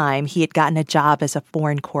the time, he had gotten a job as a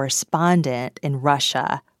foreign correspondent in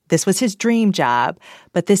Russia. This was his dream job,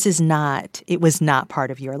 but it was not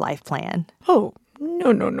part of your life plan. Oh,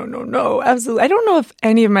 no, absolutely. I don't know if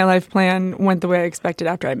any of my life plan went the way I expected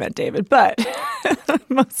after I met David, but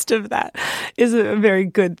most of that is a very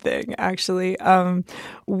good thing, actually.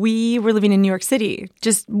 We were living in New York City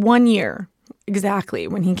just 1 year exactly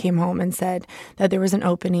when he came home and said that there was an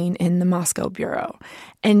opening in the Moscow bureau.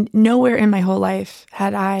 And nowhere in my whole life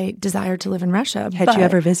had I desired to live in Russia. Had you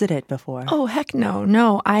ever visited before? Oh, heck no.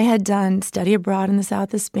 No, I had done study abroad in the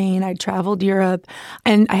south of Spain. I'd traveled Europe,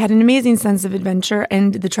 and I had an amazing sense of adventure,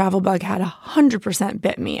 and the travel bug had 100%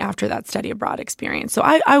 bit me after that study abroad experience. So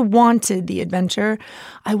I wanted the adventure.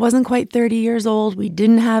 I wasn't quite 30 years old. We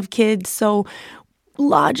didn't have kids, so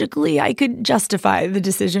logically, I could justify the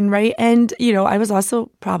decision, right? And, I was also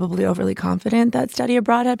probably overly confident that study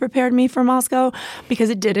abroad had prepared me for Moscow because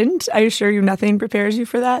it didn't. I assure you, nothing prepares you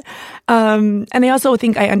for that. And I also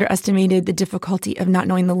think I underestimated the difficulty of not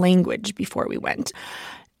knowing the language before we went.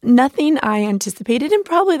 Nothing I anticipated, and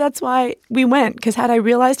probably that's why we went, because had I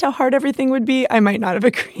realized how hard everything would be, I might not have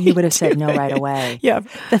agreed. You would have said no right away. Yeah.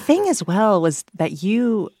 The thing as well was that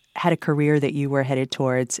you had a career that you were headed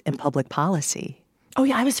towards in public policy. Oh,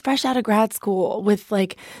 yeah. I was fresh out of grad school with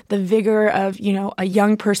the vigor of, a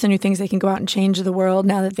young person who thinks they can go out and change the world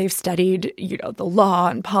now that they've studied, the law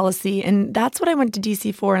and policy. And that's what I went to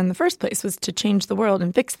D.C. for in the first place, was to change the world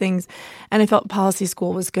and fix things. And I felt policy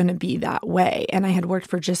school was going to be that way. And I had worked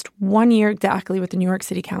for just 1 year exactly with the New York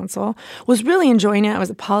City Council, was really enjoying it. I was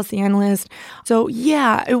a policy analyst. So,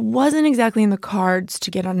 yeah, it wasn't exactly in the cards to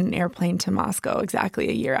get on an airplane to Moscow exactly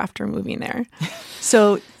a year after moving there.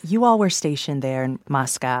 So you all were stationed there in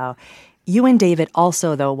Moscow. You and David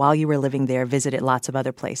also, though, while you were living there, visited lots of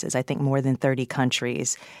other places, I think more than 30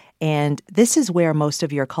 countries. and this is where most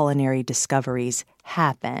of your culinary discoveries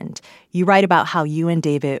happened. You write about how you and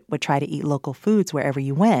David would try to eat local foods wherever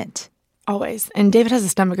you went. Always. And David has a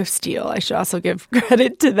stomach of steel. I should also give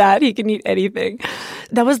credit to that. He can eat anything.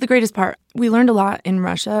 That was the greatest part. We learned a lot in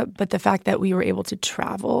Russia, but the fact that we were able to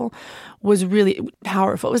travel was really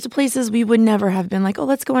powerful. It was to places we would never have been like, oh,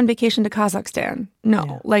 let's go on vacation to Kazakhstan.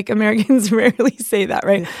 No, like Americans rarely say that,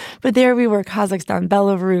 right? But there we were, Kazakhstan,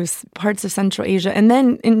 Belarus, parts of Central Asia, and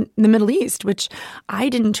then in the Middle East, which I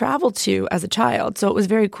didn't travel to as a child. So it was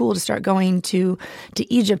very cool to start going to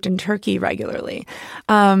Egypt and Turkey regularly.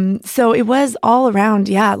 So it was all around,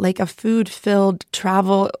 like a food-filled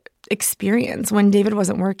travel experience. When David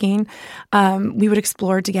wasn't working, we would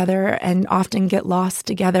explore together and often get lost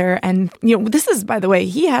together. And, this is, by the way,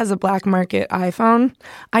 he has a black market iPhone.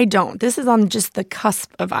 I don't. This is on just the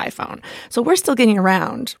cusp of iPhone. So we're still getting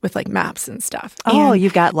around with like maps and stuff. Oh,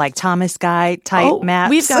 you've got like Thomas Guide type maps.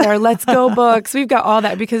 We've got our Let's Go books. We've got all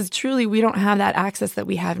that because truly we don't have that access that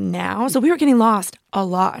we have now. So we were getting lost a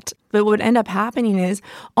lot. But what would end up happening is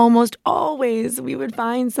almost always we would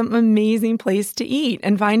find some amazing place to eat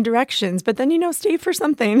and find directions. But then, stay for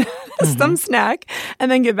something, some snack, and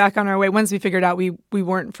then get back on our way once we figured out we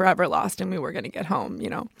weren't forever lost and we were going to get home,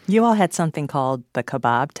 You all had something called the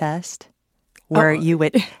kebab test, where you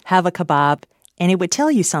would have a kebab and it would tell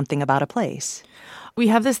you something about a place. We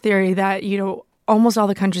have this theory that, almost all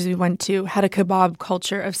the countries we went to had a kebab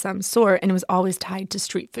culture of some sort, and it was always tied to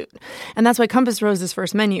street food. And that's why Compass Rose's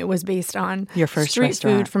first menu was based on your first street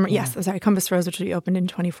restaurant. Food from Compass Rose, which we opened in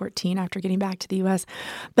 2014 after getting back to the U.S.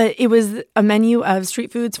 But it was a menu of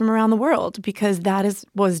street foods from around the world because that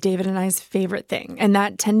was David and I's favorite thing. And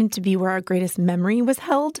that tended to be where our greatest memory was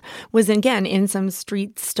held, was again in some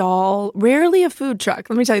street stall, rarely a food truck.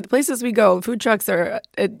 Let me tell you, the places we go, food trucks are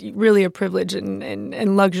really a privilege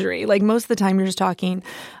and luxury. Like most of the time you're just talking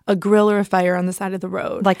a grill or a fire on the side of the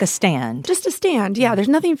road. Like a stand. Just a stand, yeah. There's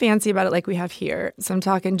nothing fancy about it like we have here. So I'm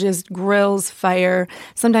talking just grills, fire.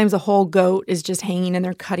 Sometimes a whole goat is just hanging and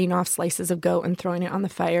they're cutting off slices of goat and throwing it on the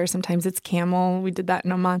fire. Sometimes it's camel. We did that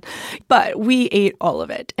in Oman. But we ate all of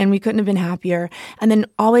it and we couldn't have been happier. And then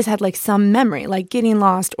always had like some memory, like getting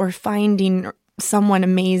lost or finding someone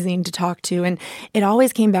amazing to talk to. And it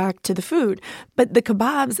always came back to the food. But the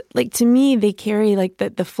kebabs, like to me, they carry like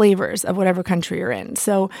the flavors of whatever country you're in.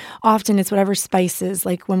 So often it's whatever spices,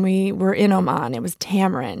 like when we were in Oman, it was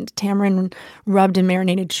tamarind rubbed in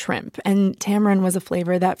marinated shrimp. And tamarind was a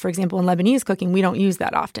flavor that, for example, in Lebanese cooking, we don't use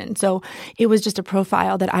that often. So it was just a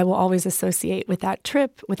profile that I will always associate with that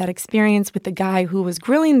trip, with that experience, with the guy who was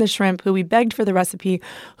grilling the shrimp, who we begged for the recipe,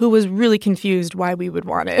 who was really confused why we would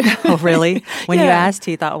want it. Oh, really? When you asked,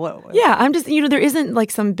 he thought, what? Yeah, I'm just, there isn't like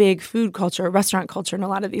some big food culture, restaurant culture in a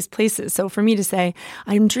lot of these places. So for me to say,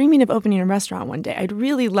 I'm dreaming of opening a restaurant one day, I'd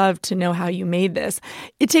really love to know how you made this.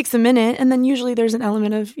 It takes a minute, and then usually there's an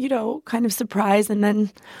element of, kind of surprise and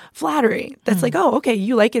then flattery. That's like, oh, okay,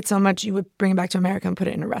 you like it so much, you would bring it back to America and put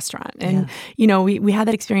it in a restaurant. And, we had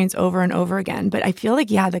that experience over and over again. But I feel like,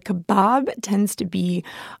 the kebab tends to be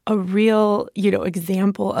a real,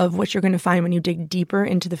 example of what you're going to find when you dig deeper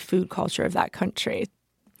into the food culture of that country.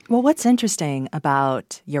 Well, what's interesting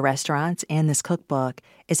about your restaurants and this cookbook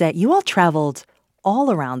is that you all traveled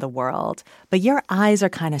all around the world, but your eyes are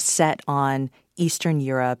kind of set on Eastern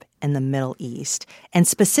Europe and the Middle East, and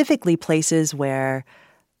specifically places where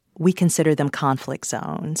we consider them conflict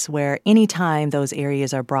zones, where anytime those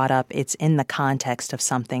areas are brought up, it's in the context of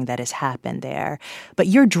something that has happened there. But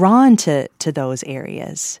you're drawn to those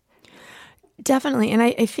areas. Definitely. And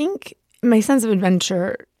I think my sense of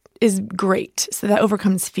adventure is great. So that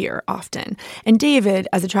overcomes fear often. And David,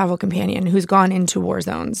 as a travel companion who's gone into war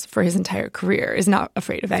zones for his entire career, is not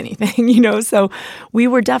afraid of anything, So we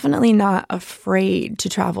were definitely not afraid to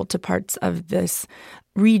travel to parts of this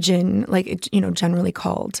region, like it, generally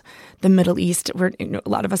called the Middle East. Where a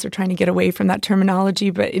lot of us are trying to get away from that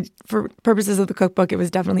terminology, but for purposes of the cookbook, it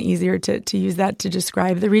was definitely easier to use that to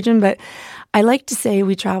describe the region. But I like to say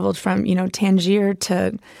we traveled from Tangier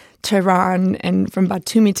to Tehran and from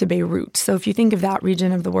Batumi to Beirut. So if you think of that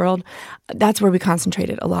region of the world, that's where we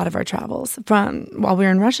concentrated a lot of our travels from while we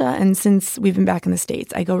were in Russia. And since we've been back in the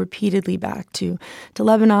States, I go repeatedly back to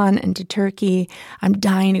Lebanon and to Turkey. I'm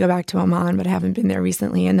dying to go back to Oman, but I haven't been there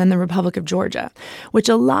recently. And then the Republic of Georgia, which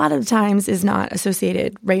a lot of times is not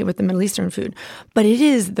associated right with the Middle Eastern food, but it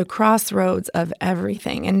is the crossroads of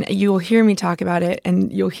everything. And you'll hear me talk about it,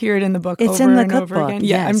 and you'll hear it in the book it's over in the and cookbook, over again.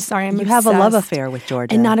 Yes. Yeah, I'm sorry, I'm You obsessed. have a love affair with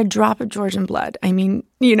Georgia. And not a drop of Georgian blood. I mean,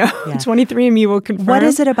 23andMe will confirm. What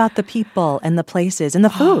is it about the people and the places and the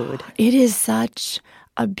food? It is such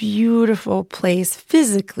a beautiful place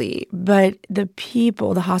physically, but the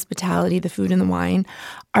people, the hospitality, the food, and the wine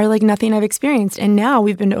are like nothing I've experienced. And now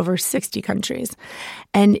we've been to over 60 countries.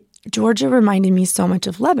 And Georgia reminded me so much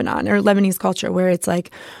of Lebanon or Lebanese culture, where it's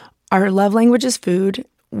like our love language is food.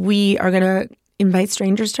 We are going to invite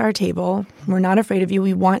strangers to our table. We're not afraid of you.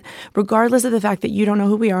 We want, regardless of the fact that you don't know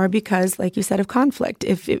who we are because, like you said, of conflict.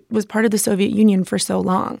 If it was part of the Soviet Union for so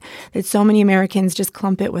long, that so many Americans just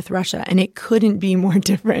clump it with Russia, and it couldn't be more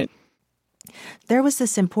different. There was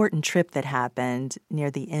this important trip that happened near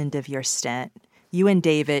the end of your stint. You and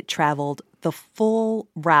David traveled the full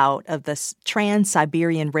route of the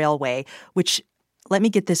Trans-Siberian Railway, which, let me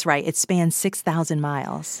get this right, it spans 6,000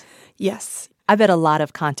 miles. Yes. I bet a lot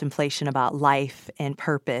of contemplation about life and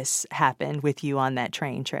purpose happened with you on that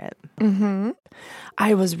train trip. Mm-hmm.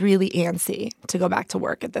 I was really antsy to go back to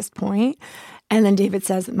work at this point. And then David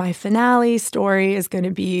says that my finale story is going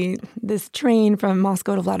to be this train from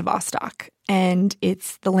Moscow to Vladivostok. And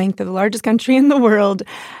it's the length of the largest country in the world.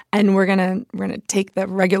 And we're gonna take the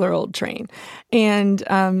regular old train. And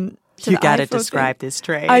you got to describe this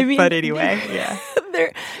train. But anyway, yeah.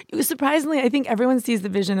 Surprisingly, I think everyone sees the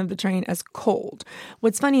vision of the train as cold.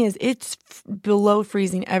 What's funny is it's below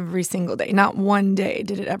freezing every single day. Not one day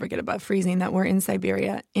did it ever get above freezing that we're in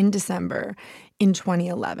Siberia in December in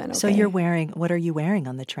 2011. Okay? So what are you wearing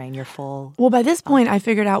on the train? You're full? Well, by this point, I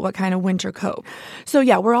figured out what kind of winter coat. So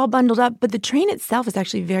yeah, we're all bundled up, but the train itself is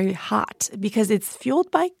actually very hot because it's fueled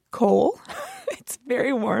by coal. It's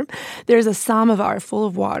very warm. There's a samovar full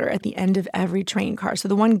of water at the end of every train car. So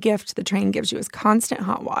the one gift the train gives you is constant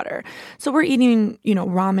hot water. So we're eating,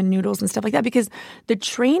 ramen noodles and stuff like that because the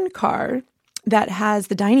train car that has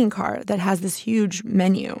the dining car that has this huge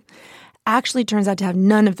menu actually turns out to have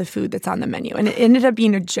none of the food that's on the menu. And it ended up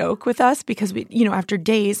being a joke with us because we, after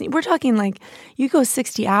days, we're talking like you go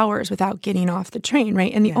 60 hours without getting off the train,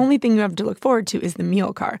 right? And the only thing you have to look forward to is the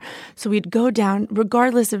meal car. So we'd go down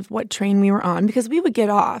regardless of what train we were on because we would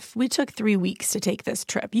get off. We took 3 weeks to take this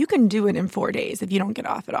trip. You can do it in 4 days if you don't get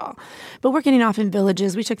off at all. But we're getting off in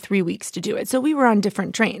villages. We took 3 weeks to do it. So we were on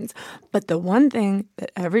different trains. But the one thing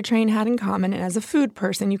that every train had in common, and as a food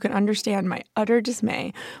person, you can understand my utter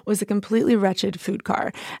dismay, was a completely wretched food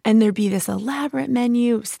car. And there'd be this elaborate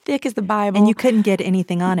menu, as thick as the Bible. And you couldn't get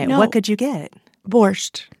anything on it. No. What could you get?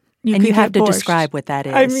 Borscht. You have to describe what that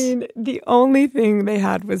is. I mean, the only thing they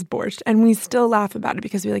had was borscht. And we still laugh about it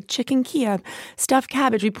because we're like, chicken Kiev, stuffed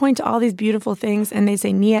cabbage. We point to all these beautiful things and they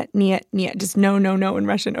say, niet, niet, niet. Just no, no, no in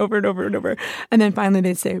Russian over and over and over. And then finally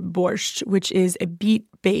they'd say borscht, which is a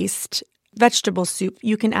beet-based vegetable soup.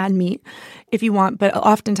 You can add meat if you want, but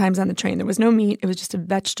oftentimes on the train there was no meat. It was just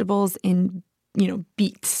vegetables in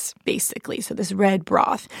beets, basically. So this red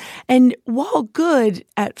broth. And while good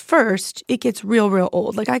at first, it gets real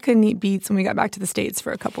old. Like I couldn't eat beets when we got back to the States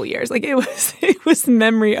for a couple years. Like it was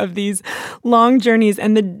memory of these long journeys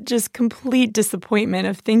and the just complete disappointment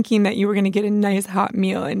of thinking that you were going to get a nice hot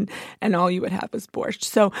meal and all you would have was borscht.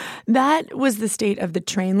 So that was the state of the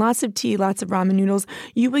train. Lots of tea, lots of ramen noodles.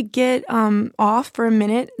 You would get off for a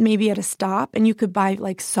minute, maybe at a stop, and you could buy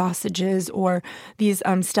like sausages or these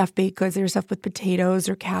stuffed baked goods. They were stuffed with potatoes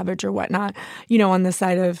or cabbage or whatnot, on the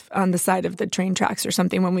side of the train tracks or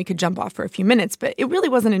something when we could jump off for a few minutes. But it really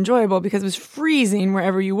wasn't enjoyable because it was freezing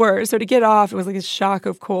wherever you were. So to get off, it was like a shock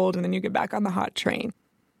of cold, and then you get back on the hot train.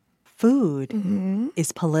 Food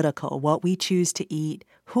is political. What we choose to eat,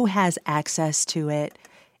 who has access to it.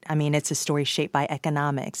 I mean, it's a story shaped by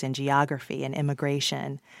economics and geography and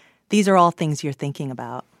immigration. These are all things you're thinking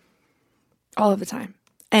about. All of the time.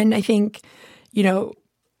 And I think,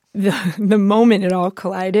 the moment it all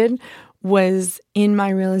collided was in my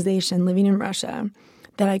realization living in Russia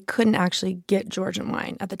that I couldn't actually get Georgian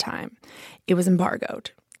wine at the time. It was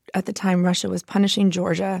embargoed. At the time, Russia was punishing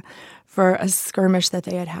Georgia for a skirmish that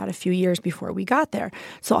they had had a few years before we got there.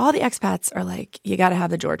 So all the expats are like, you got to have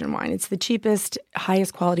the Georgian wine. It's the cheapest,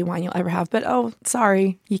 highest quality wine you'll ever have. But,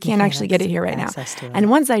 sorry, you can't actually get it here right now. And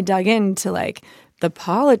once I dug into the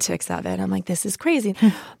politics of it, I'm like, this is crazy.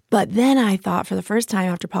 But then I thought for the first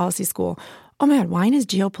time after policy school, oh my God, wine is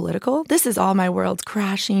geopolitical? This is all my worlds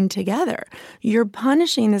crashing together. You're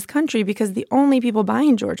punishing this country because the only people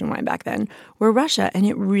buying Georgian wine back then were Russia, and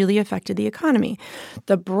it really affected the economy.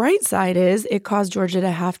 The bright side is it caused Georgia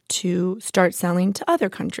to have to start selling to other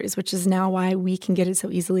countries, which is now why we can get it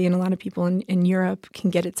so easily, and a lot of people in Europe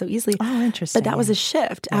can get it so easily. Oh, interesting. But that was a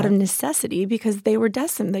shift out of necessity because they were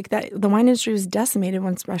decimated. The wine industry was decimated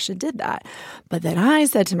once Russia did that. But then I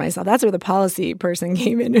said to myself, that's where the policy person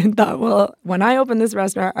came in and thought, well, when I open this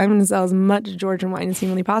restaurant, I'm going to sell as much Georgian wine as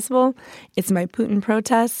humanly possible. It's my Putin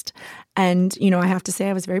protest. And, I have to say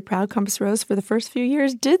I was very proud Compass Rose for the first few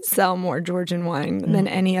years did sell more Georgian wine than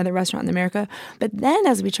any other restaurant in America. But then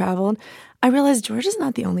as we traveled, I realized Georgia's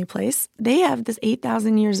not the only place. They have this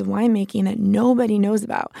 8,000 years of winemaking that nobody knows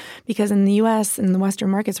about. Because in the U.S. and the Western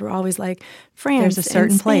markets, we're always like France, there's a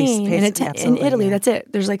certain and Spain, place, and Italy. That's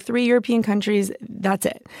it. There's like 3 European countries. That's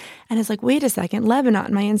it. And it's like, wait a second,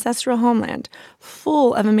 Lebanon, my ancestral homeland,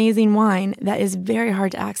 full of amazing wine that is very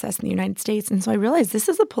hard to access in the United States. And so I realized this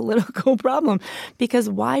is a political problem. Because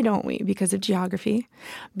why don't we? Because of geography,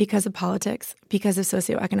 because of politics, because of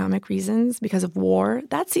socioeconomic reasons, because of war.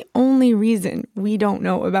 That's the only reason we don't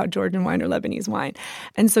know about Georgian wine or Lebanese wine.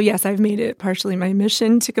 And so, yes, I've made it partially my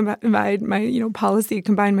mission to combine my, policy,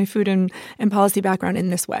 combine my food and policy background in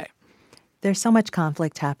this way. There's so much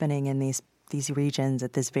conflict happening in these regions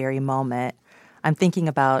at this very moment. I'm thinking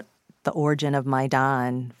about the origin of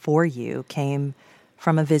Maidan for you came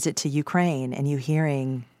from a visit to Ukraine and you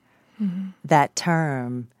hearing that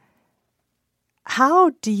term. How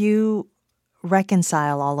do you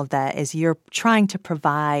reconcile all of that as you're trying to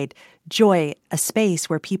provide joy, a space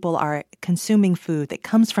where people are consuming food that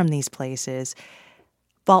comes from these places,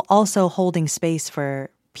 while also holding space for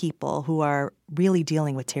people who are really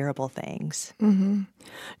dealing with terrible things?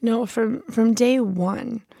 No, from day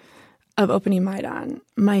one of opening Maidan,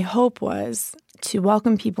 my hope was to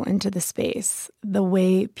welcome people into the space the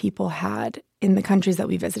way people had in the countries that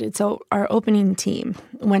we visited. So our opening team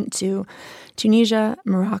went to Tunisia,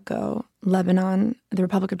 Morocco, Lebanon, the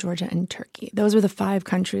Republic of Georgia, and Turkey. Those were the 5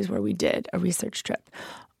 countries where we did a research trip.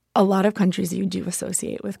 A lot of countries you do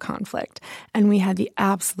associate with conflict. And we had the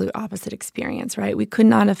absolute opposite experience, right? We could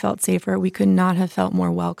not have felt safer. We could not have felt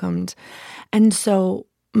more welcomed. And so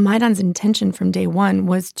Maidan's intention from day one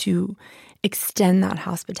was to extend that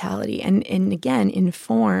hospitality and again,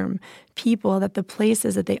 inform people that the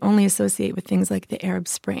places that they only associate with things like the Arab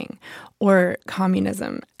Spring or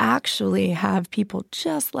communism actually have people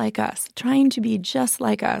just like us, trying to be just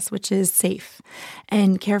like us, which is safe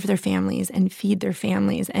and care for their families and feed their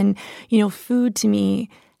families. And, food to me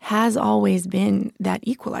has always been that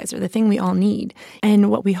equalizer, the thing we all need. And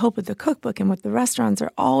what we hope with the cookbook and what the restaurants are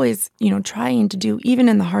always, trying to do, even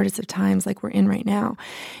in the hardest of times like we're in right now,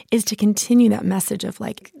 is to continue that message of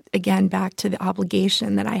again, back to the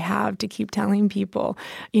obligation that I have to keep telling people,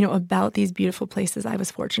 about these beautiful places I was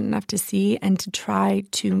fortunate enough to see and to try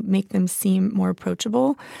to make them seem more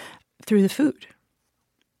approachable through the food.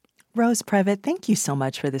 Rose Previtt, thank you so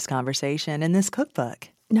much for this conversation and this cookbook.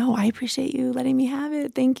 No, I appreciate you letting me have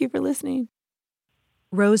it. Thank you for listening.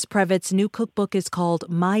 Rose Previtt's new cookbook is called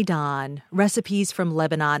Maidan, Recipes from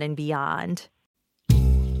Lebanon and Beyond.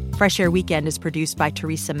 Fresh Air Weekend is produced by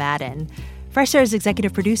Teresa Madden. Fresh Air's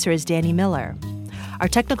executive producer is Danny Miller. Our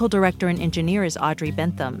technical director and engineer is Audrey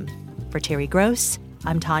Bentham. For Terry Gross,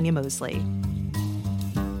 I'm Tanya Mosley.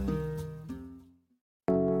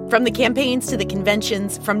 From the campaigns to the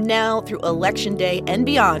conventions, from now through Election Day and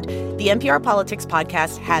beyond, the NPR Politics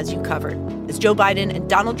Podcast has you covered. As Joe Biden and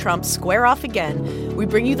Donald Trump square off again, we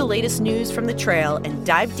bring you the latest news from the trail and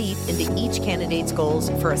dive deep into each candidate's goals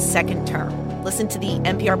for a second term. Listen to the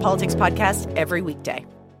NPR Politics Podcast every weekday.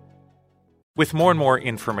 With more and more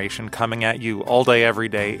information coming at you all day, every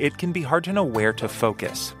day, it can be hard to know where to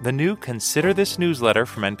focus. The new Consider This newsletter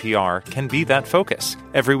from NPR can be that focus.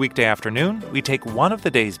 Every weekday afternoon, we take one of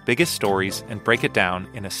the day's biggest stories and break it down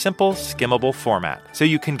in a simple, skimmable format so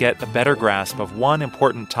you can get a better grasp of one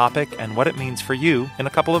important topic and what it means for you in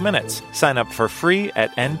a couple of minutes. Sign up for free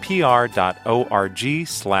at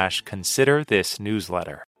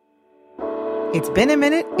npr.org/considerthisnewsletter. It's Been a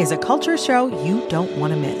Minute is a culture show you don't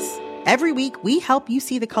want to miss. Every week, we help you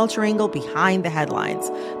see the culture angle behind the headlines,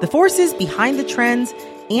 the forces behind the trends,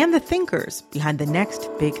 and the thinkers behind the next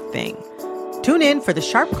big thing. Tune in for the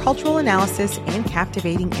sharp cultural analysis and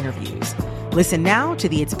captivating interviews. Listen now to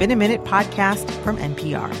the It's Been a Minute podcast from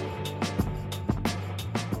NPR.